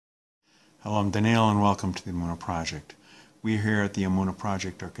Hello, I'm Daniel and welcome to the Emunah Project. We here at the Emunah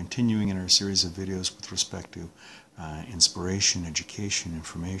Project are continuing in our series of videos with respect to inspiration, education,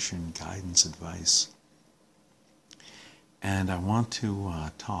 information, guidance, advice. And I want to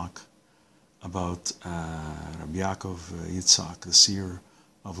talk about Rabbi Yaakov Yitzhak, the Seer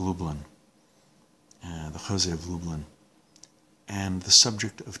of Lublin, the Chozeh of Lublin, and the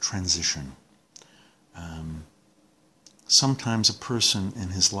subject of transition. Sometimes a person in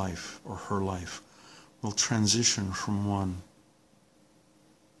his life or her life will transition from one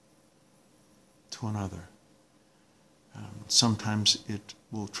to another. Sometimes it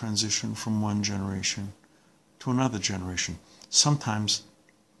will transition from one generation to another generation. Sometimes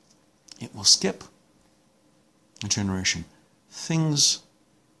it will skip a generation. Things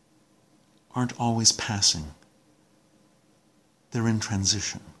aren't always passing. They're in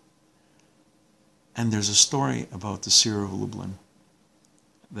transition. And there's a story about the Seer of Lublin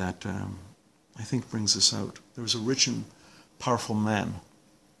that I think brings this out. There was a rich and powerful man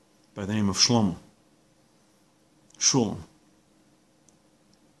by the name of Shlom.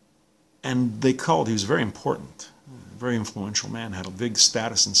 And he was very important, a very influential man, had a big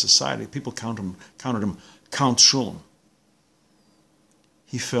status in society. People counted him Count Shlom.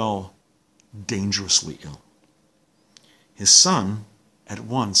 He fell dangerously ill. His son at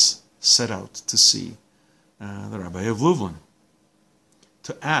once set out to see the Rabbi of Lublin,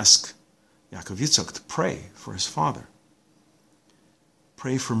 to ask Yaakov Yitzhak to pray for his father,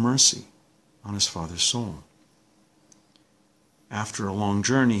 pray for mercy on his father's soul. After a long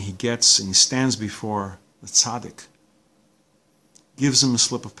journey, he stands before the tzaddik, gives him a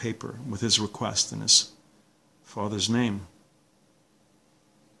slip of paper with his request in his father's name.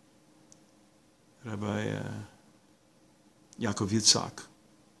 Rabbi Yaakov Yitzhak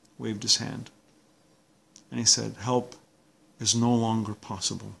waved his hand, and he said, help is no longer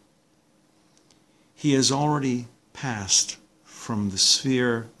possible. He has already passed from the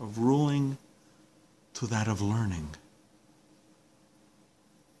sphere of ruling to that of learning.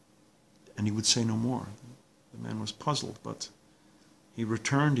 And he would say no more. The man was puzzled, but he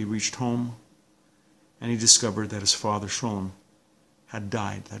returned, he reached home, and he discovered that his father, Sholem, had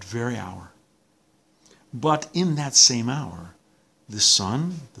died that very hour. But in that same hour, the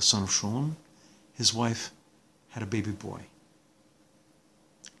son of Sholem, his wife, had a baby boy.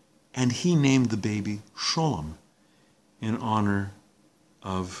 And he named the baby Sholem in honor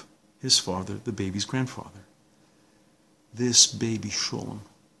of his father, the baby's grandfather. This baby Sholem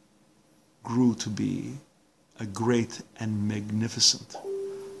grew to be a great and magnificent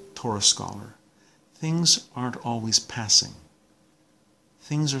Torah scholar. Things aren't always passing.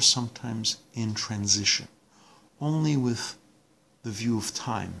 Things are sometimes in transition. Only with the view of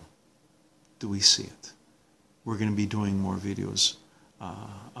time do we see it. We're going to be doing more videos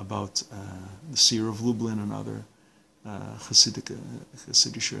about the Seer of Lublin and other Hasidic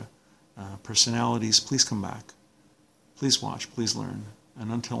personalities. Please come back. Please watch. Please learn.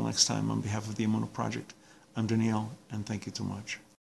 And until next time, on behalf of the Emunah Project, I'm Daniel, and thank you too much.